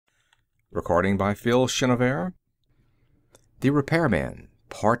Recording by Phil Chenevert. The Repairman,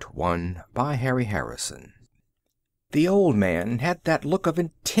 Part 1 by Harry Harrison. The old man had that look of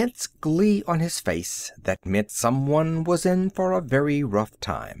intense glee on his face that meant someone was in for a very rough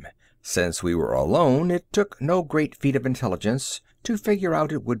time. Since we were alone, it took no great feat of intelligence to figure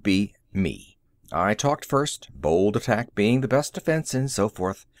out it would be me. I talked first, bold attack being the best defense and so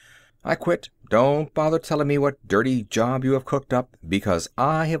forth. I quit. Don't bother telling me what dirty job you have cooked up, because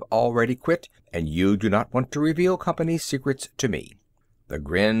I have already quit, and you do not want to reveal company secrets to me. The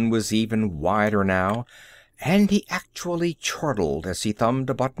grin was even wider now, and he actually chortled as he thumbed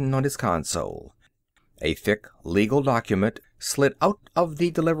a button on his console. A thick legal document slid out of the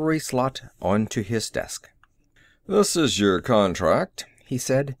delivery slot onto his desk. "This is your contract," he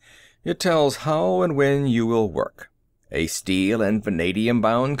said. "It tells how and when you will work. A steel and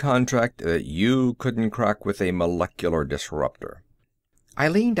vanadium-bound contract that you couldn't crack with a molecular disruptor." I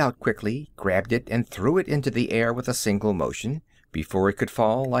leaned out quickly, grabbed it, and threw it into the air with a single motion. Before it could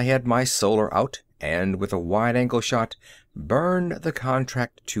fall, I had my solar out, and with a wide-angle shot, burned the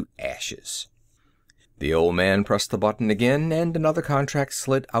contract to ashes. The old man pressed the button again, and another contract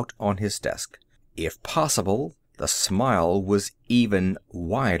slid out on his desk. If possible, the smile was even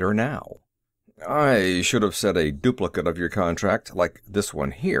wider now. "I should have said a duplicate of your contract, like this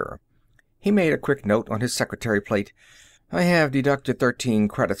one here." He made a quick note on his secretary plate. "I have deducted 13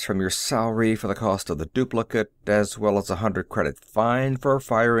 credits from your salary for the cost of the duplicate, as well as a 100-credit fine for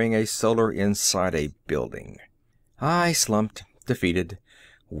firing a solar inside a building." I slumped, defeated,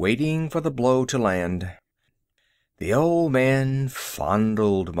 waiting for the blow to land. The old man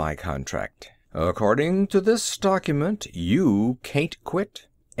fondled my contract. "According to this document, you can't quit.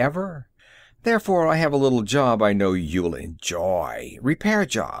 Ever. Therefore, I have a little job I know you'll enjoy. Repair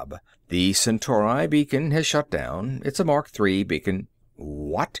job. The Centauri beacon has shut down. It's a Mark III beacon."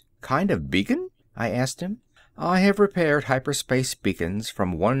 "What kind of beacon?" I asked him. "I have repaired hyperspace beacons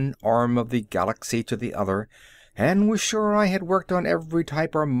from one arm of the galaxy to the other, and was sure I had worked on every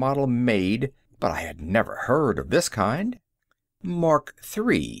type or model made, but I had never heard of this kind." "Mark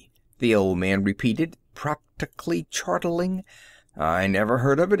III," the old man repeated, practically chortling. "I never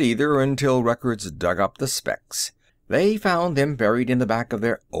heard of it either until records dug up the specs. They found them buried in the back of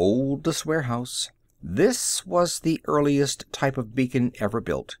their oldest warehouse. This was the earliest type of beacon ever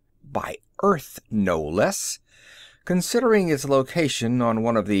built. By Earth, no less. Considering its location on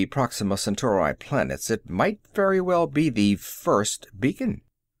one of the Proxima Centauri planets, it might very well be the first beacon."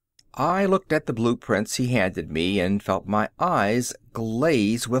 I looked at the blueprints he handed me and felt my eyes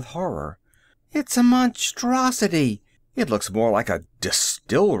glaze with horror. "It's a monstrosity. It looks more like a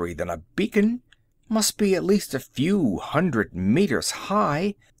distillery than a beacon. Must be at least a few 100 meters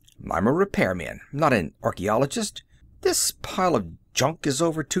high. I'm a repairman, not an archaeologist. This pile of junk is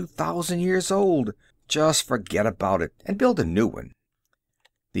over 2,000 years old. Just forget about it and build a new one."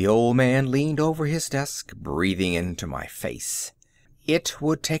 The old man leaned over his desk, breathing into my face. "It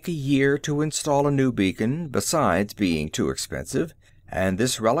would take a year to install a new beacon, besides being too expensive, and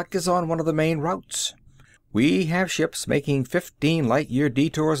this relic is on one of the main routes. We have ships making 15 light-year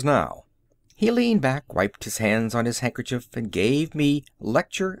detours now." He leaned back, wiped his hands on his handkerchief, and gave me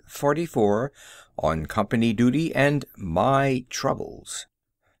Lecture 44 on company duty and my troubles.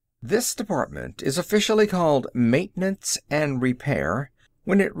 "This department is officially called Maintenance and Repair,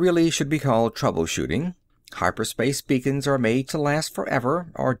 when it really should be called Troubleshooting. Hyperspace beacons are made to last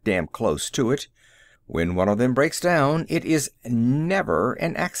forever, or damn close to it. When one of them breaks down, it is never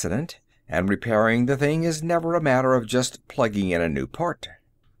an accident, and repairing the thing is never a matter of just plugging in a new part."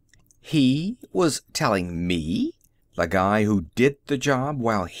 He was telling me, the guy who did the job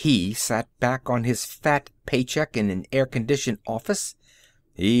while he sat back on his fat paycheck in an air-conditioned office.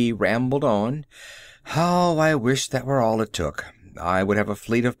 He rambled on. "Oh, I wish that were all it took. I would have a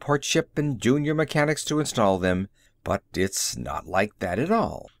fleet of part ship and junior mechanics to install them. But it's not like that at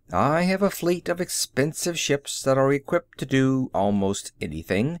all. I have a fleet of expensive ships that are equipped to do almost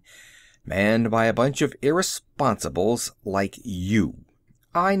anything, manned by a bunch of irresponsibles like you."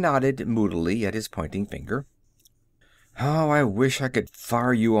 I nodded moodily at his pointing finger. "Oh, I wish I could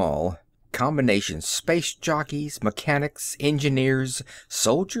fire you all. Combination space jockeys, mechanics, engineers,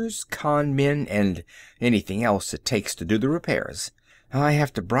 soldiers, con men, and anything else it takes to do the repairs. I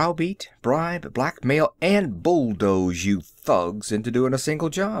have to browbeat, bribe, blackmail, and bulldoze you thugs into doing a single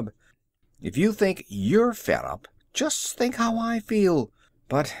job. If you think you're fed up, just think how I feel.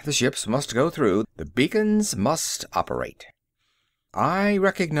 But the ships must go through. The beacons must operate." I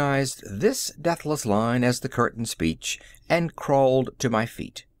recognized this deathless line as the curtain speech and crawled to my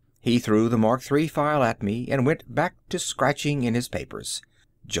feet. He threw the Mark III file at me and went back to scratching in his papers.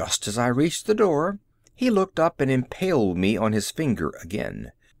 Just as I reached the door, he looked up and impaled me on his finger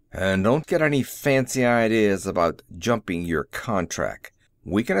again. "And don't get any fancy ideas about jumping your contract.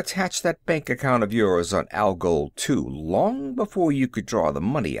 We can attach that bank account of yours on Algol 2 long before you could draw the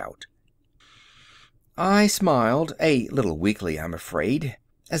money out." I smiled, a little weakly, I'm afraid,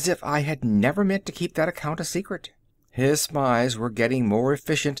 as if I had never meant to keep that account a secret. His spies were getting more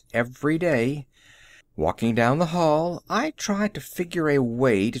efficient every day. Walking down the hall, I tried to figure a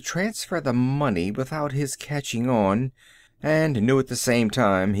way to transfer the money without his catching on, and knew at the same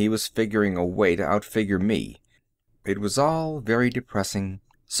time he was figuring a way to outfigure me. It was all very depressing,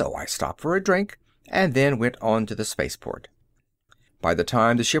 so I stopped for a drink and then went on to the spaceport. By the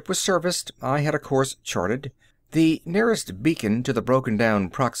time the ship was serviced, I had a course charted. The nearest beacon to the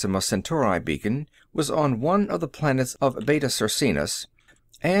broken-down Proxima Centauri beacon was on one of the planets of Beta Circinus,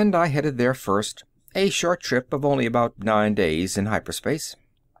 and I headed there first, a short trip of only about 9 days in hyperspace.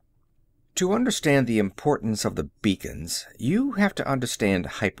 To understand the importance of the beacons, you have to understand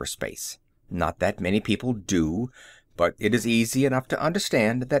hyperspace. Not that many people do, but it is easy enough to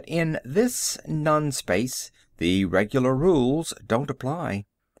understand that in this non-space, the regular rules don't apply.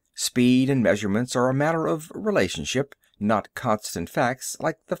 Speed and measurements are a matter of relationship, not constant facts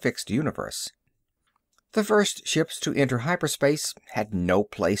like the fixed universe. The first ships to enter hyperspace had no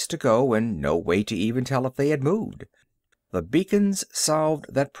place to go and no way to even tell if they had moved. The beacons solved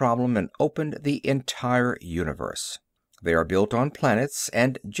that problem and opened the entire universe. They are built on planets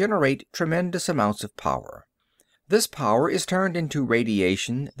and generate tremendous amounts of power. This power is turned into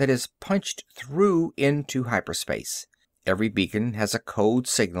radiation that is punched through into hyperspace. Every beacon has a code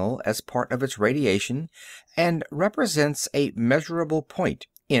signal as part of its radiation and represents a measurable point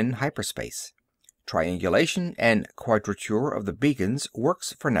in hyperspace. Triangulation and quadrature of the beacons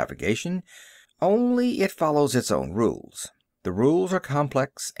works for navigation, only it follows its own rules. The rules are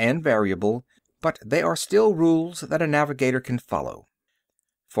complex and variable, but they are still rules that a navigator can follow.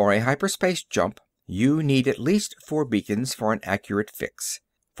 For a hyperspace jump, you need at least 4 beacons for an accurate fix.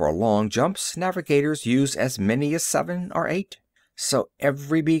 For long jumps, navigators use as many as 7 or 8. So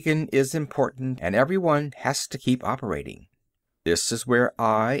every beacon is important and every one has to keep operating. This is where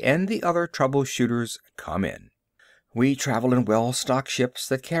I and the other troubleshooters come in. We travel in well-stocked ships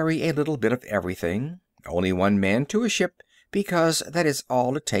that carry a little bit of everything. Only 1 man to a ship, because that is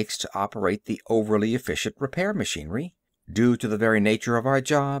all it takes to operate the overly efficient repair machinery. Due to the very nature of our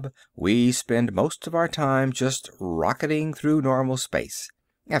job, we spend most of our time just rocketing through normal space.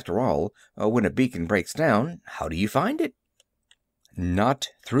 After all, when a beacon breaks down, how do you find it? Not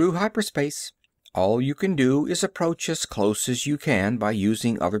through hyperspace. All you can do is approach as close as you can by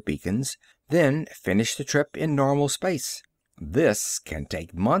using other beacons, then finish the trip in normal space. This can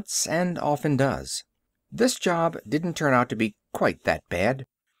take months and often does. This job didn't turn out to be quite that bad.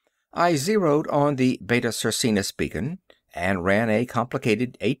 I zeroed on the Beta Circinus beacon and ran a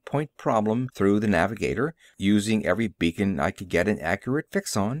complicated 8-point problem through the navigator, using every beacon I could get an accurate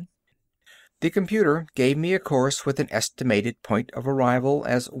fix on. The computer gave me a course with an estimated point of arrival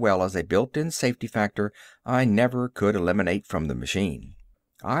as well as a built-in safety factor I never could eliminate from the machine.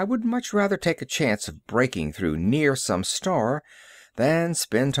 I would much rather take a chance of breaking through near some star than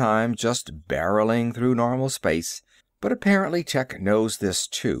spend time just barreling through normal space, but apparently Tech knows this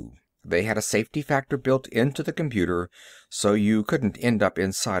too. They had a safety factor built into the computer, so you couldn't end up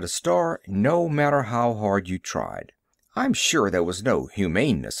inside a star no matter how hard you tried. I'm sure there was no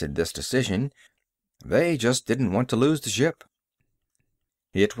humaneness in this decision. They just didn't want to lose the ship.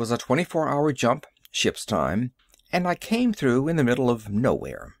 It was a 24-hour jump, ship's time, and I came through in the middle of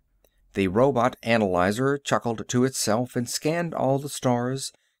nowhere. The robot analyzer chuckled to itself and scanned all the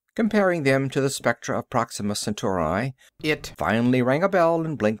stars, comparing them to the spectra of Proxima Centauri. It finally rang a bell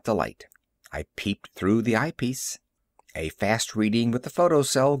and blinked a light. I peeped through the eyepiece. A fast reading with the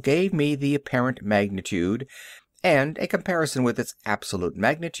photocell gave me the apparent magnitude, and a comparison with its absolute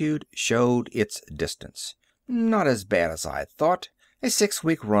magnitude showed its distance. Not as bad as I thought. A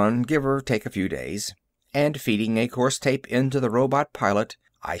 6-week run, give or take a few days. And feeding a course tape into the robot pilot,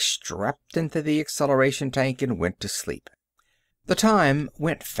 I strapped into the acceleration tank and went to sleep. The time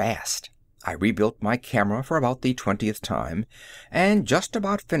went fast. I rebuilt my camera for about the 20th time, and just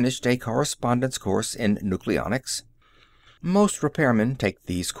about finished a correspondence course in nucleonics. Most repairmen take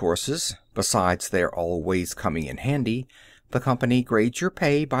these courses. Besides their always coming in handy, the company grades your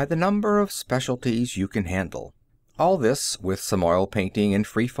pay by the number of specialties you can handle. All this, with some oil painting and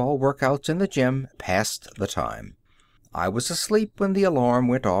free-fall workouts in the gym, passed the time. I was asleep when the alarm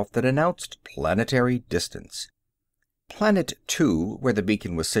went off that announced planetary distance. Planet 2, where the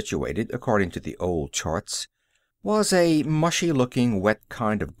beacon was situated according to the old charts, was a mushy-looking, wet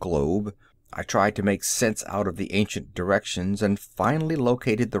kind of globe. I tried to make sense out of the ancient directions and finally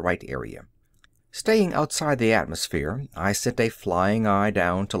located the right area. Staying outside the atmosphere, I sent a flying eye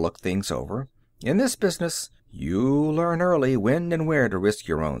down to look things over. In this business, you learn early when and where to risk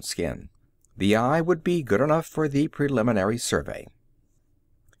your own skin. The eye would be good enough for the preliminary survey.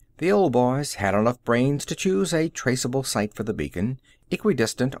 The old boys had enough brains to choose a traceable site for the beacon,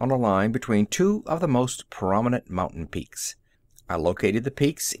 equidistant on a line between two of the most prominent mountain peaks. I located the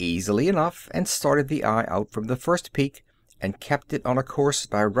peaks easily enough and started the eye out from the first peak and kept it on a course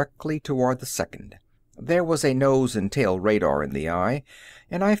directly toward the second. There was a nose and tail radar in the eye,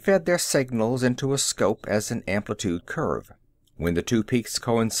 and I fed their signals into a scope as an amplitude curve. When the two peaks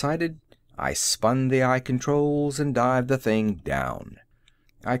coincided, I spun the eye controls and dived the thing down.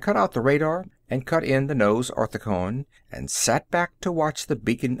 I cut out the radar and cut in the nose orthicon and sat back to watch the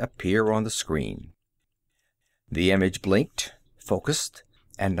beacon appear on the screen. The image blinked, focused,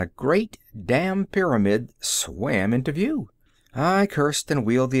 and a great damn pyramid swam into view. I cursed and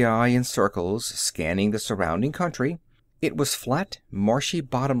wheeled the eye in circles, scanning the surrounding country. It was flat, marshy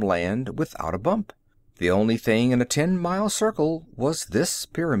bottom land without a bump. The only thing in a 10-mile circle was this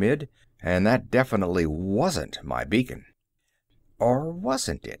pyramid, and that definitely wasn't my beacon. Or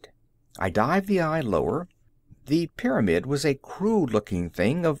wasn't it? I dived the eye lower. The pyramid was a crude-looking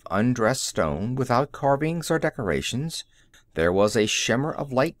thing of undressed stone without carvings or decorations. There was a shimmer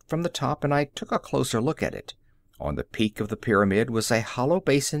of light from the top, and I took a closer look at it. On the peak of the pyramid was a hollow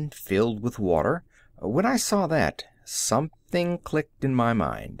basin filled with water. When I saw that, something clicked in my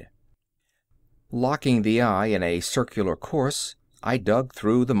mind. Locking the eye in a circular course, I dug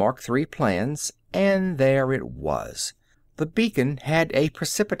through the Mark III plans, and there it was. The beacon had a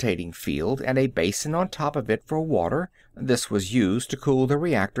precipitating field and a basin on top of it for water. This was used to cool the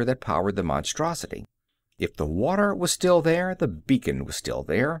reactor that powered the monstrosity. If the water was still there, the beacon was still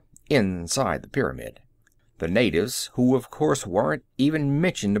there, inside the pyramid. The natives, who of course weren't even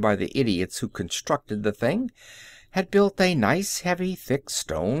mentioned by the idiots who constructed the thing, had built a nice, heavy, thick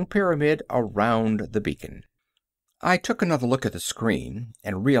stone pyramid around the beacon. I took another look at the screen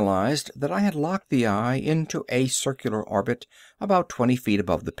and realized that I had locked the eye into a circular orbit about 20 feet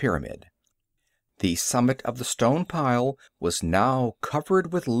above the pyramid. The summit of the stone pile was now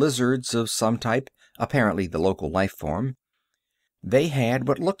covered with lizards of some type, apparently the local life form. They had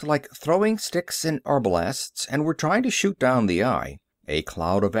what looked like throwing sticks and arbalasts and were trying to shoot down the eye, a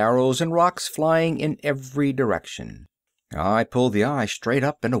cloud of arrows and rocks flying in every direction. I pulled the eye straight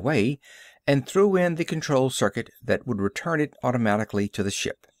up and away and threw in the control circuit that would return it automatically to the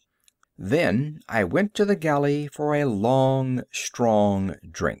ship. Then I went to the galley for a long, strong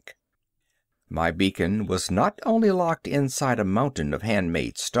drink. My beacon was not only locked inside a mountain of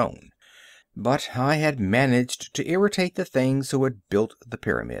handmade stone, but I had managed to irritate the things who had built the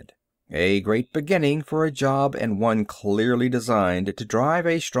pyramid. A great beginning for a job, and one clearly designed to drive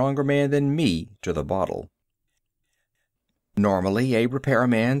a stronger man than me to the bottle. Normally, a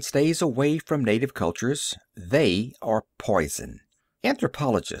repairman stays away from native cultures. They are poison.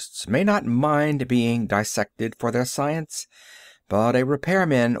 Anthropologists may not mind being dissected for their science, but a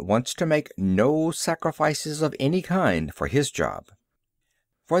repairman wants to make no sacrifices of any kind for his job.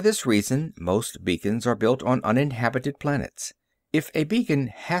 For this reason, most beacons are built on uninhabited planets. If a beacon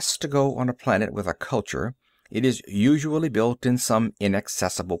has to go on a planet with a culture, it is usually built in some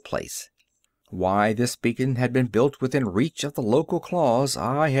inaccessible place. Why this beacon had been built within reach of the local claws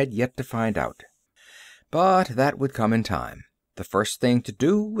I had yet to find out. But that would come in time. The first thing to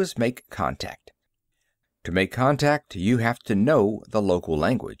do was make contact. To make contact, you have to know the local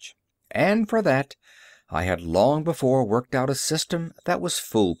language. And for that, I had long before worked out a system that was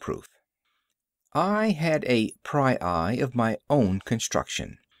foolproof. I had a pry-eye of my own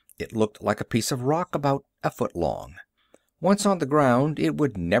construction. It looked like a piece of rock about a foot long. Once on the ground, it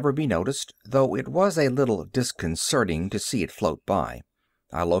would never be noticed, though it was a little disconcerting to see it float by.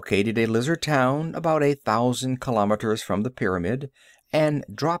 I located a lizard town about 1,000 kilometers from the pyramid and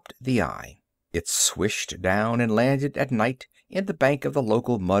dropped the eye. It swished down and landed at night in the bank of the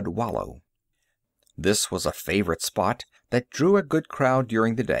local mud wallow. This was a favorite spot that drew a good crowd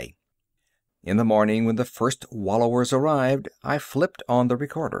during the day. In the morning, when the first wallowers arrived, I flipped on the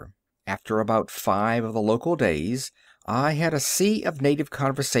recorder. After about 5 of the local days, I had a sea of native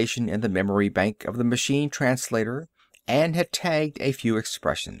conversation in the memory bank of the machine translator and had tagged a few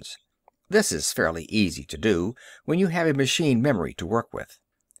expressions. This is fairly easy to do when you have a machine memory to work with.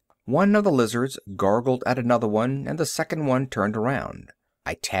 One of the lizards gargled at another one, and the second one turned around.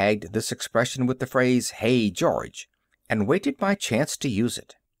 I tagged this expression with the phrase, "Hey, George," and waited my chance to use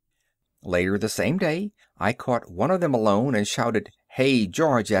it. Later the same day, I caught one of them alone and shouted, "Hey,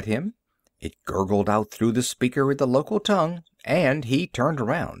 George," at him. It gurgled out through the speaker in the local tongue, and he turned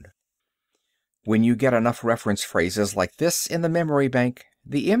around. When you get enough reference phrases like this in the memory bank,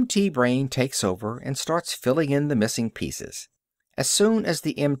 the MT brain takes over and starts filling in the missing pieces. As soon as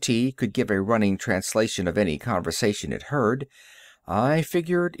the MT could give a running translation of any conversation it heard, I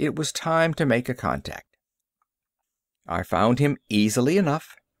figured it was time to make a contact. I found him easily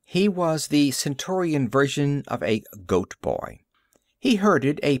enough. He was the Centaurian version of a goat boy. He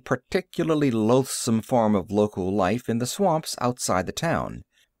herded a particularly loathsome form of local life in the swamps outside the town.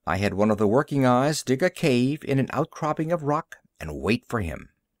 I had one of the working eyes dig a cave in an outcropping of rock and wait for him.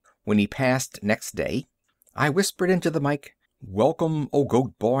 When he passed next day, I whispered into the mic, "Welcome, O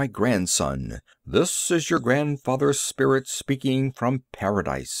goat boy grandson. This is your grandfather's spirit speaking from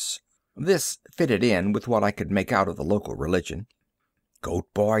paradise." This fitted in with what I could make out of the local religion. Goat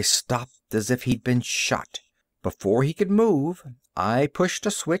boy stopped as if he'd been shot. Before he could move, I pushed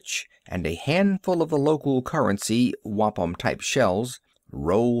a switch and a handful of the local currency, wampum-type shells,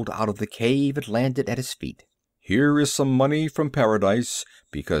 rolled out of the cave and landed at his feet. "Here is some money from paradise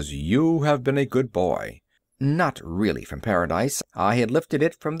because you have been a good boy." Not really from paradise. I had lifted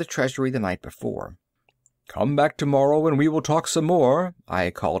it from the treasury the night before. "Come back tomorrow and we will talk some more,"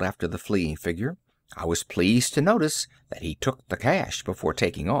 I called after the fleeing figure. I was pleased to notice that he took the cash before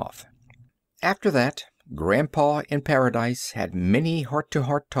taking off. After that, Grandpa in paradise had many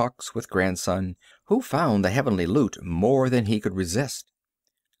heart-to-heart talks with grandson, who found the heavenly loot more than he could resist.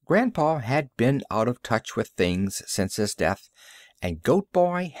 Grandpa had been out of touch with things since his death, and Goat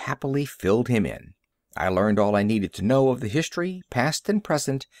Boy happily filled him in. I learned all I needed to know of the history, past and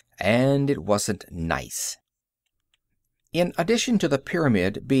present, and it wasn't nice. In addition to the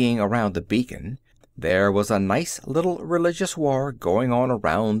pyramid being around the beacon, there was a nice little religious war going on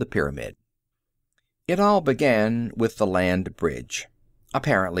around the pyramid. It all began with the land bridge.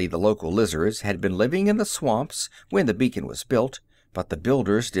 Apparently the local lizards had been living in the swamps when the beacon was built, but the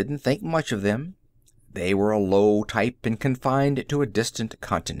builders didn't think much of them. They were a low type and confined to a distant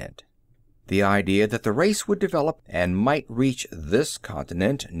continent. The idea that the race would develop and might reach this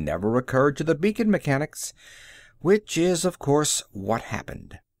continent never occurred to the beacon mechanics, which is, of course, what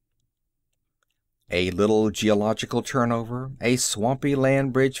happened. A little geological turnover, a swampy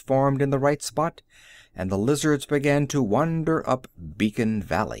land bridge formed in the right spot, and the lizards began to wander up Beacon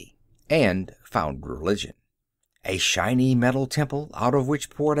Valley, and found religion. A shiny metal temple, out of which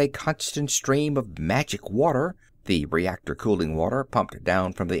poured a constant stream of magic water, the reactor cooling water pumped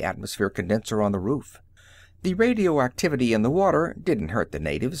down from the atmosphere condenser on the roof. The radioactivity in the water didn't hurt the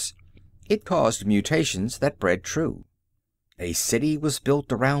natives. It caused mutations that bred true. A city was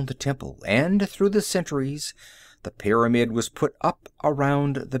built around the temple, and through the centuries, the pyramid was put up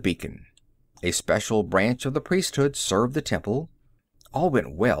around the beacon. A special branch of the priesthood served the temple. All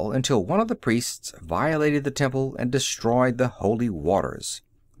went well until one of the priests violated the temple and destroyed the holy waters.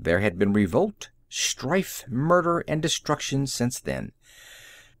 There had been revolt, strife, murder, and destruction since then.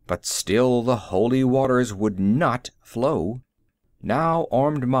 But still the holy waters would not flow. Now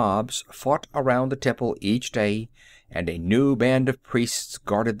armed mobs fought around the temple each day, and a new band of priests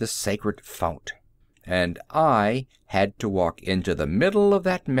guarded the sacred fount. And I had to walk into the middle of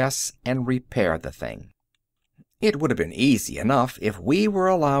that mess and repair the thing. It would have been easy enough if we were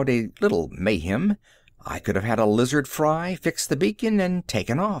allowed a little mayhem. I could have had a lizard fry, fixed the beacon, and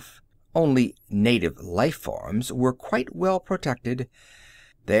taken off. Only native life forms were quite well protected.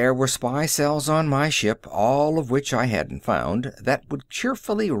 There were spy cells on my ship, all of which I hadn't found, that would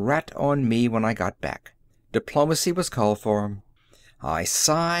cheerfully rat on me when I got back. Diplomacy was called for. I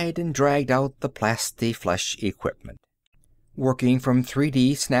sighed and dragged out the plastiflesh equipment. Working from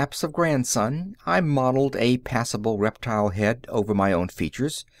 3D snaps of grandson, I modeled a passable reptile head over my own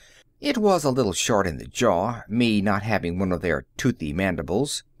features. It was a little short in the jaw, me not having one of their toothy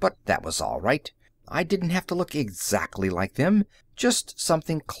mandibles, but that was all right. I didn't have to look exactly like them, just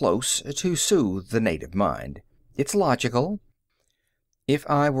something close to soothe the native mind. It's logical. If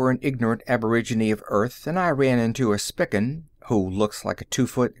I were an ignorant aborigine of Earth and I ran into a Spican who looks like a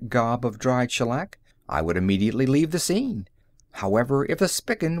 2-foot gob of dried shellac, I would immediately leave the scene. However, if the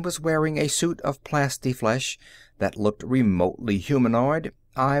Spican was wearing a suit of plastiflesh that looked remotely humanoid,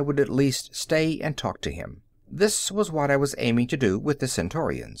 I would at least stay and talk to him. This was what I was aiming to do with the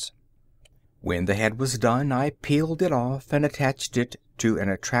Centaurians. When the head was done, I peeled it off and attached it to an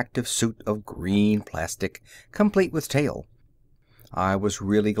attractive suit of green plastic, complete with tail. I was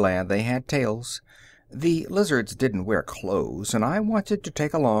really glad they had tails. The lizards didn't wear clothes, and I wanted to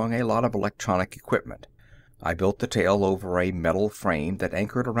take along a lot of electronic equipment. I built the tail over a metal frame that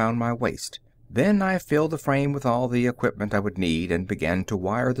anchored around my waist. Then I filled the frame with all the equipment I would need and began to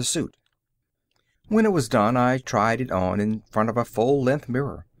wire the suit. When it was done, I tried it on in front of a full-length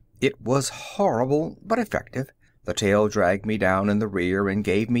mirror. It was horrible, but effective. The tail dragged me down in the rear and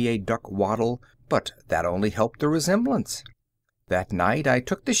gave me a duck waddle, but that only helped the resemblance. That night I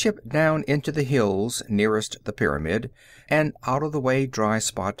took the ship down into the hills nearest the pyramid, an out-of-the-way dry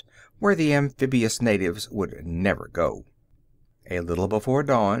spot where the amphibious natives would never go. A little before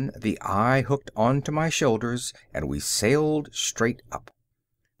dawn, the eye hooked onto my shoulders, and we sailed straight up.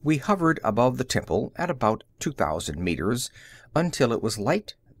 We hovered above the temple at about 2,000 meters until it was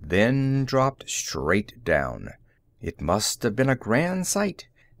light, then dropped straight down. It must have been a grand sight.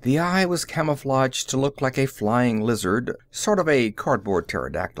 The eye was camouflaged to look like a flying lizard, sort of a cardboard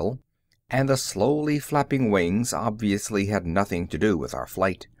pterodactyl, and the slowly flapping wings obviously had nothing to do with our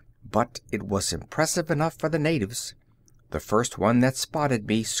flight. But it was impressive enough for the natives. The first one that spotted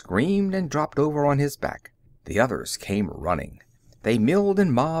me screamed and dropped over on his back. The others came running. They milled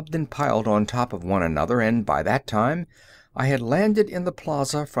and mobbed and piled on top of one another, and by that time I had landed in the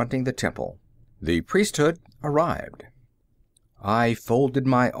plaza fronting the temple. The priesthood arrived. I folded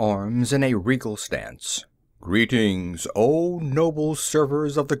my arms in a regal stance. "Greetings, O noble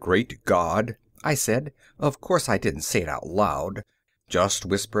servers of the great God," I said. Of course I didn't say it out loud, just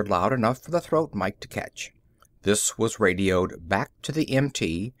whispered loud enough for the throat mic to catch. This was radioed back to the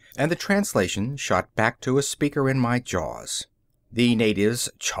MT, and the translation shot back to a speaker in my jaws. The natives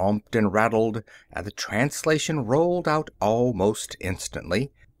chomped and rattled, and the translation rolled out almost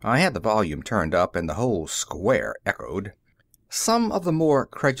instantly. I had the volume turned up, and the whole square echoed. Some of the more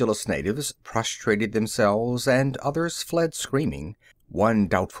credulous natives prostrated themselves, and others fled screaming. One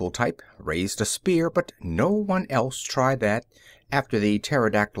doubtful type raised a spear, but no one else tried that after the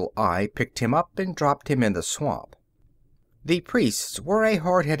pterodactyl eye picked him up and dropped him in the swamp. The priests were a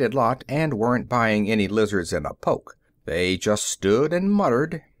hard-headed lot and weren't buying any lizards in a poke. They just stood and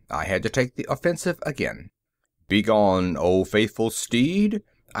muttered. I had to take the offensive again. "Begone, O faithful steed,"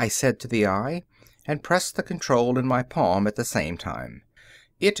 I said to the eye, and pressed the control in my palm at the same time.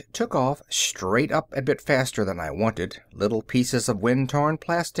 It took off straight up a bit faster than I wanted. Little pieces of wind-torn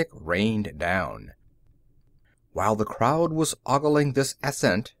plastic rained down. While the crowd was ogling this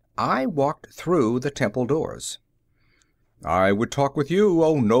ascent, I walked through the temple doors. "I would talk with you,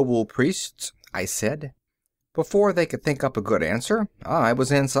 O noble priests," I said. Before they could think up a good answer, I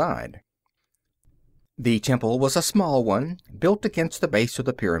was inside. The temple was a small one, built against the base of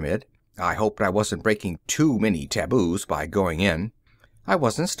the pyramid. I hoped I wasn't breaking too many taboos by going in. I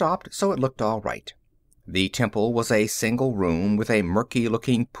wasn't stopped, so it looked all right. The temple was a single room with a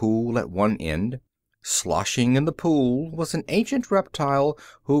murky-looking pool at one end. Sloshing in the pool was an ancient reptile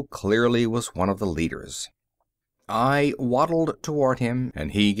who clearly was one of the leaders. I waddled toward him,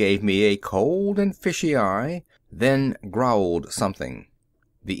 and he gave me a cold and fishy eye, then growled something.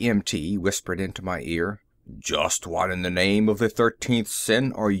 The MT whispered into my ear, "Just what in the name of the 13th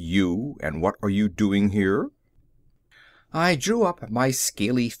sin are you, and what are you doing here?" I drew up my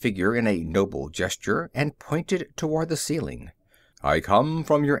scaly figure in a noble gesture and pointed toward the ceiling. "I come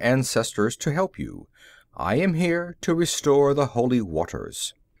from your ancestors to help you. I am here to restore the holy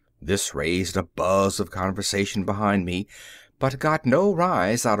waters." This raised a buzz of conversation behind me, but got no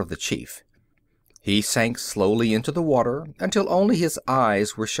rise out of the chief. He sank slowly into the water until only his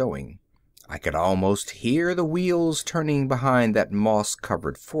eyes were showing. I could almost hear the wheels turning behind that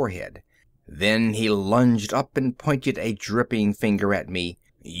moss-covered forehead. Then he lunged up and pointed a dripping finger at me.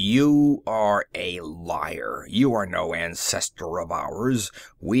 "You are a liar. You are no ancestor of ours.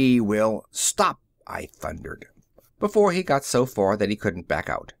 We will—" "Stop!" I thundered, before he got so far that he couldn't back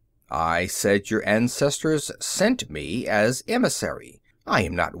out. "I said your ancestors sent me as emissary. I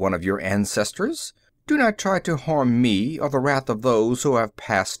am not one of your ancestors. Do not try to harm me, or the wrath of those who have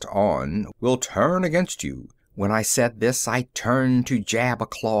passed on will turn against you." When I said this, I turned to jab a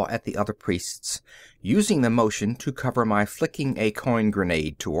claw at the other priests, using the motion to cover my flicking a coin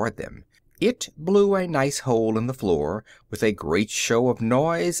grenade toward them. It blew a nice hole in the floor with a great show of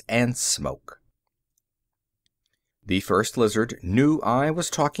noise and smoke. The first lizard knew I was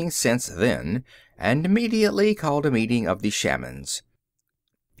talking sense then, and immediately called a meeting of the shamans.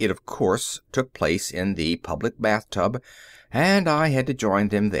 It, of course, took place in the public bathtub, and I had to join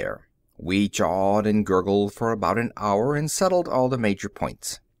them there. We jawed and gurgled for about an hour and settled all the major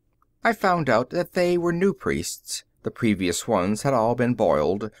points. I found out that they were new priests. The previous ones had all been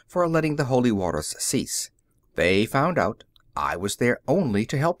boiled for letting the holy waters cease. They found out I was there only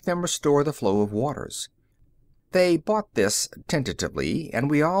to help them restore the flow of waters. They bought this tentatively, and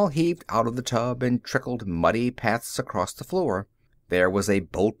we all heaved out of the tub and trickled muddy paths across the floor. There was a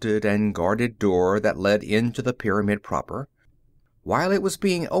bolted and guarded door that led into the pyramid proper. While it was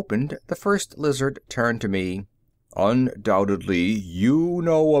being opened, the first lizard turned to me. "Undoubtedly you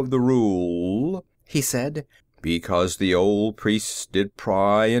know of the rule," he said. "Because the old priests did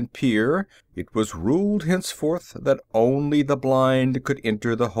pry and peer, it was ruled henceforth that only the blind could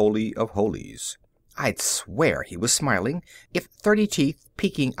enter the Holy of Holies." I'd swear he was smiling, if 30 teeth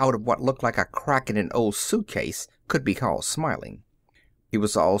peeking out of what looked like a crack in an old suitcase could be called smiling. He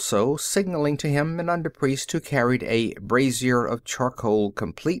was also signaling to him an underpriest who carried a brazier of charcoal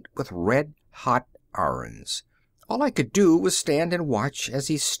complete with red-hot irons. All I could do was stand and watch as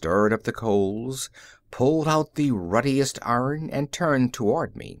he stirred up the coals, pulled out the ruddiest iron, and turned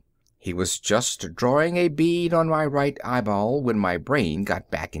toward me. He was just drawing a bead on my right eyeball when my brain got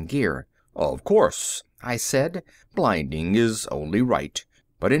back in gear. "Of course," I said, "blinding is only right.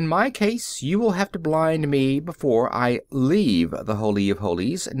 But in my case, you will have to blind me before I leave the Holy of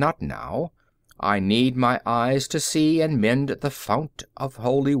Holies, not now. I need my eyes to see and mend the fount of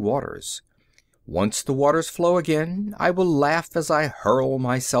holy waters. Once the waters flow again, I will laugh as I hurl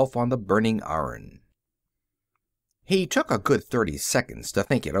myself on the burning iron." He took a good 30 seconds to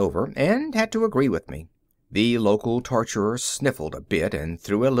think it over, and had to agree with me. The local torturer sniffled a bit and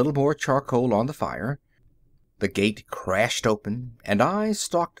threw a little more charcoal on the fire. The gate crashed open, and I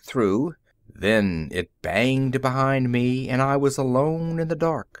stalked through. Then it banged behind me, and I was alone in the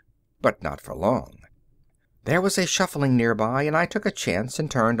dark. But not for long. There was a shuffling nearby, and I took a chance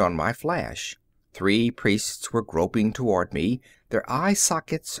and turned on my flash. 3 priests were groping toward me, their eye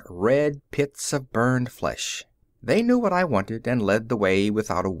sockets red pits of burned flesh. They knew what I wanted and led the way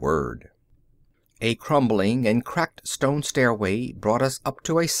without a word. A crumbling and cracked stone stairway brought us up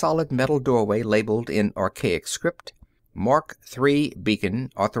to a solid metal doorway labeled in archaic script, "Mark III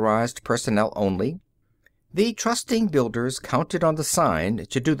Beacon, authorized personnel only." The trusting builders counted on the sign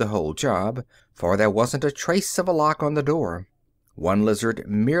to do the whole job, for there wasn't a trace of a lock on the door. One lizard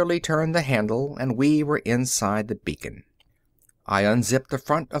merely turned the handle, and we were inside the beacon. I unzipped the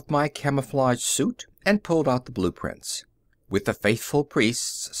front of my camouflage suit and pulled out the blueprints. With the faithful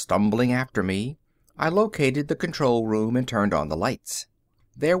priests stumbling after me, I located the control room and turned on the lights.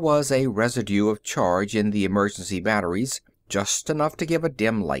 There was a residue of charge in the emergency batteries, just enough to give a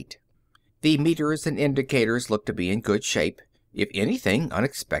dim light. The meters and indicators looked to be in good shape, if anything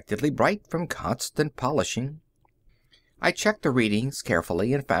unexpectedly bright from constant polishing. I checked the readings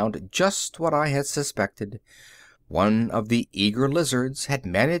carefully and found just what I had suspected. One of the eager lizards had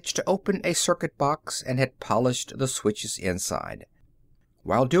managed to open a circuit box and had polished the switches inside.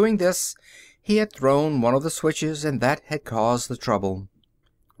 While doing this, he had thrown one of the switches, and that had caused the trouble.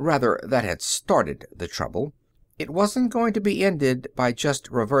 Rather, that had started the trouble. It wasn't going to be ended by just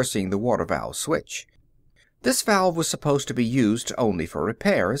reversing the water valve switch. This valve was supposed to be used only for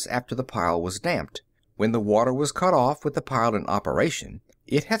repairs after the pile was damped. When the water was cut off with the pile in operation,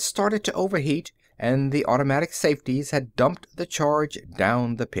 it had started to overheat, and the automatic safeties had dumped the charge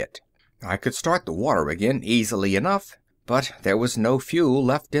down the pit. I could start the water again easily enough, but there was no fuel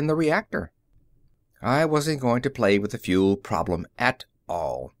left in the reactor. I wasn't going to play with the fuel problem at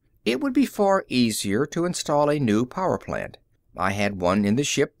all. It would be far easier to install a new power plant. I had one in the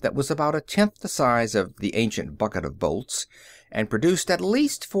ship that was about 1/10 the size of the ancient bucket of bolts, and produced at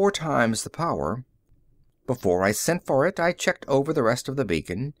least 4 times the power. Before I sent for it, I checked over the rest of the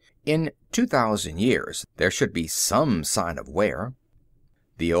beacon. In 2,000 years, there should be some sign of wear.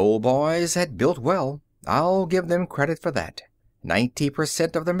 The old boys had built well. I'll give them credit for that.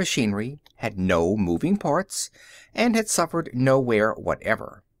 90% of the machinery had no moving parts and had suffered no wear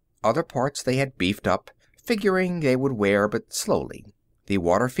whatever. Other parts they had beefed up, figuring they would wear but slowly. The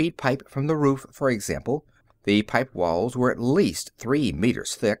water feed pipe from the roof, for example. The pipe walls were at least 3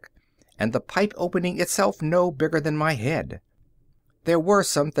 meters thick, and the pipe opening itself no bigger than my head. There were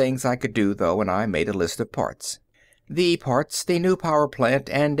some things I could do, though, and I made a list of parts. The parts, the new power plant,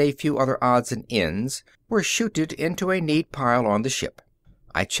 and a few other odds and ends were chuted into a neat pile on the ship.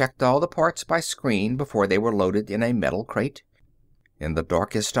 I checked all the parts by screen before they were loaded in a metal crate. In the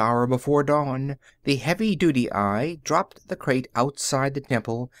darkest hour before dawn, the heavy-duty eye dropped the crate outside the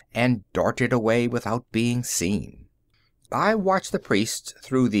temple and darted away without being seen. I watched the priests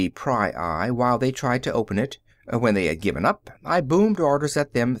through the pry eye while they tried to open it. When they had given up, I boomed orders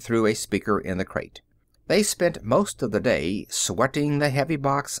at them through a speaker in the crate. They spent most of the day sweating the heavy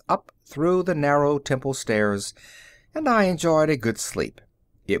box up through the narrow temple stairs, and I enjoyed a good sleep.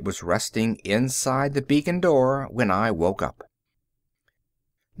 It was resting inside the beacon door when I woke up.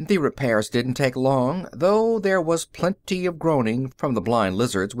 The repairs didn't take long, though there was plenty of groaning from the blind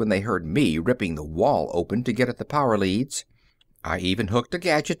lizards when they heard me ripping the wall open to get at the power leads. I even hooked a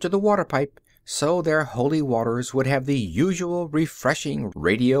gadget to the water pipe, so their holy waters would have the usual refreshing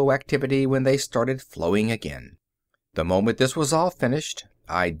radioactivity when they started flowing again. The moment this was all finished,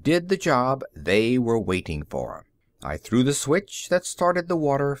 I did the job they were waiting for. I threw the switch that started the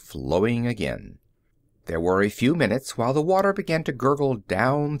water flowing again. There were a few minutes while the water began to gurgle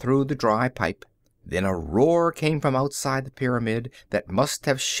down through the dry pipe. Then a roar came from outside the pyramid that must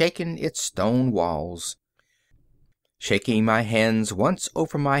have shaken its stone walls. Shaking my hands once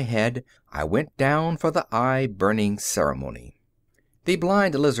over my head, I went down for the eye-burning ceremony. The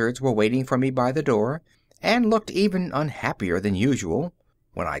blind lizards were waiting for me by the door, and looked even unhappier than usual.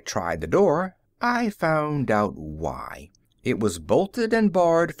 When I tried the door, I found out why. It was bolted and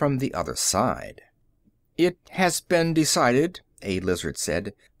barred from the other side. "It has been decided," a lizard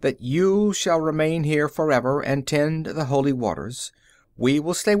said, "that you shall remain here forever and tend the holy waters. We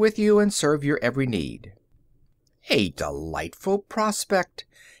will stay with you and serve your every need." A delightful prospect.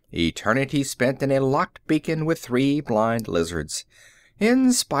 Eternity spent in a locked beacon with 3 blind lizards.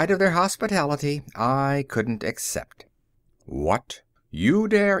 In spite of their hospitality, I couldn't accept. "What? You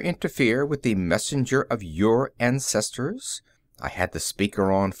dare interfere with the messenger of your ancestors?" I had the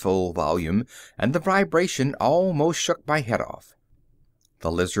speaker on full volume, and the vibration almost shook my head off.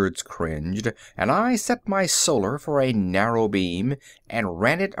 The lizards cringed, and I set my solar for a narrow beam and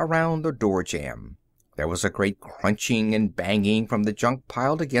ran it around the door jamb. There was a great crunching and banging from the junk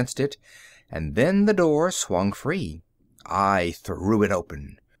piled against it, and then the door swung free. I threw it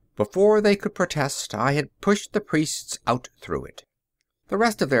open. Before they could protest, I had pushed the priests out through it. The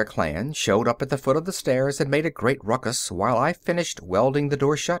rest of their clan showed up at the foot of the stairs and made a great ruckus while I finished welding the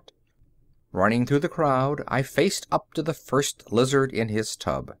door shut. Running through the crowd, I faced up to the first lizard in his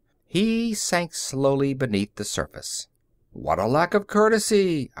tub. He sank slowly beneath the surface. "What a lack of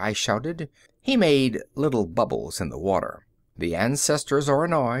courtesy!" I shouted. He made little bubbles in the water. "The ancestors are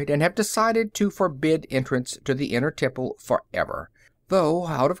annoyed and have decided to forbid entrance to the inner temple forever, though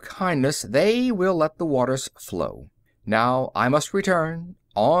out of kindness they will let the waters flow. Now I must return.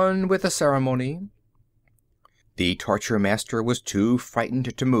 On with the ceremony." The torture master was too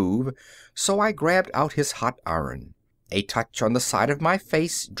frightened to move, so I grabbed out his hot iron. A touch on the side of my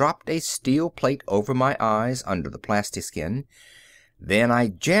face dropped a steel plate over my eyes under the plastiskin. Then I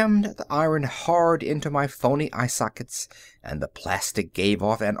jammed the iron hard into my phony eye sockets, and the plastic gave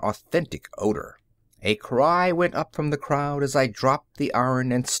off an authentic odor. A cry went up from the crowd as I dropped the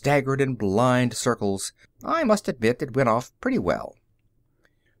iron and staggered in blind circles. I must admit it went off pretty well.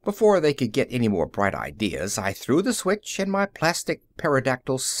 Before they could get any more bright ideas, I threw the switch and my plastic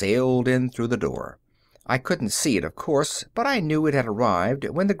pterodactyl sailed in through the door. I couldn't see it, of course, but I knew it had arrived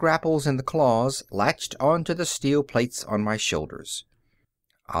when the grapples in the claws latched onto the steel plates on my shoulders.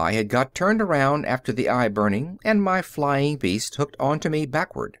 I had got turned around after the eye burning, and my flying beast hooked onto me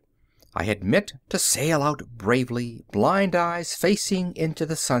backward. I had meant to sail out bravely, blind eyes facing into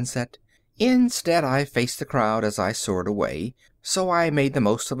the sunset. Instead, I faced the crowd as I soared away, so I made the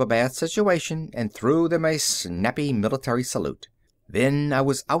most of a bad situation and threw them a snappy military salute. Then I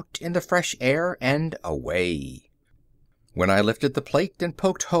was out in the fresh air and away. When I lifted the plate and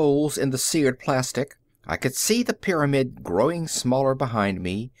poked holes in the seared plastic, I could see the pyramid growing smaller behind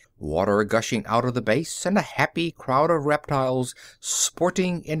me, water gushing out of the base, and a happy crowd of reptiles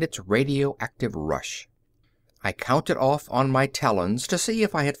sporting in its radioactive rush. I counted off on my talons to see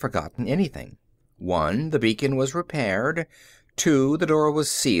if I had forgotten anything. 1, the beacon was repaired. 2, the door was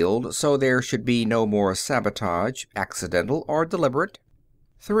sealed, so there should be no more sabotage, accidental or deliberate.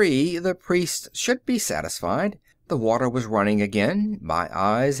 3, the priests should be satisfied. The water was running again, my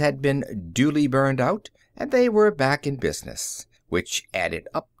eyes had been duly burned out, and they were back in business, which added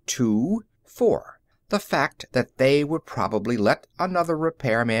up to 4, the fact that they would probably let another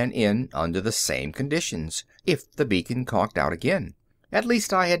repairman in under the same conditions, if the beacon conked out again. At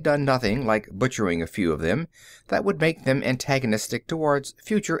least I had done nothing, like butchering a few of them, that would make them antagonistic towards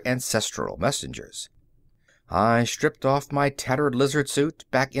future ancestral messengers. I stripped off my tattered lizard suit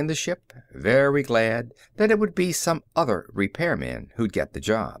back in the ship, very glad that it would be some other repairman who'd get the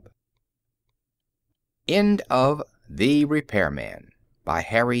job. End of The Repairman by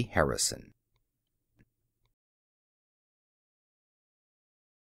Harry Harrison.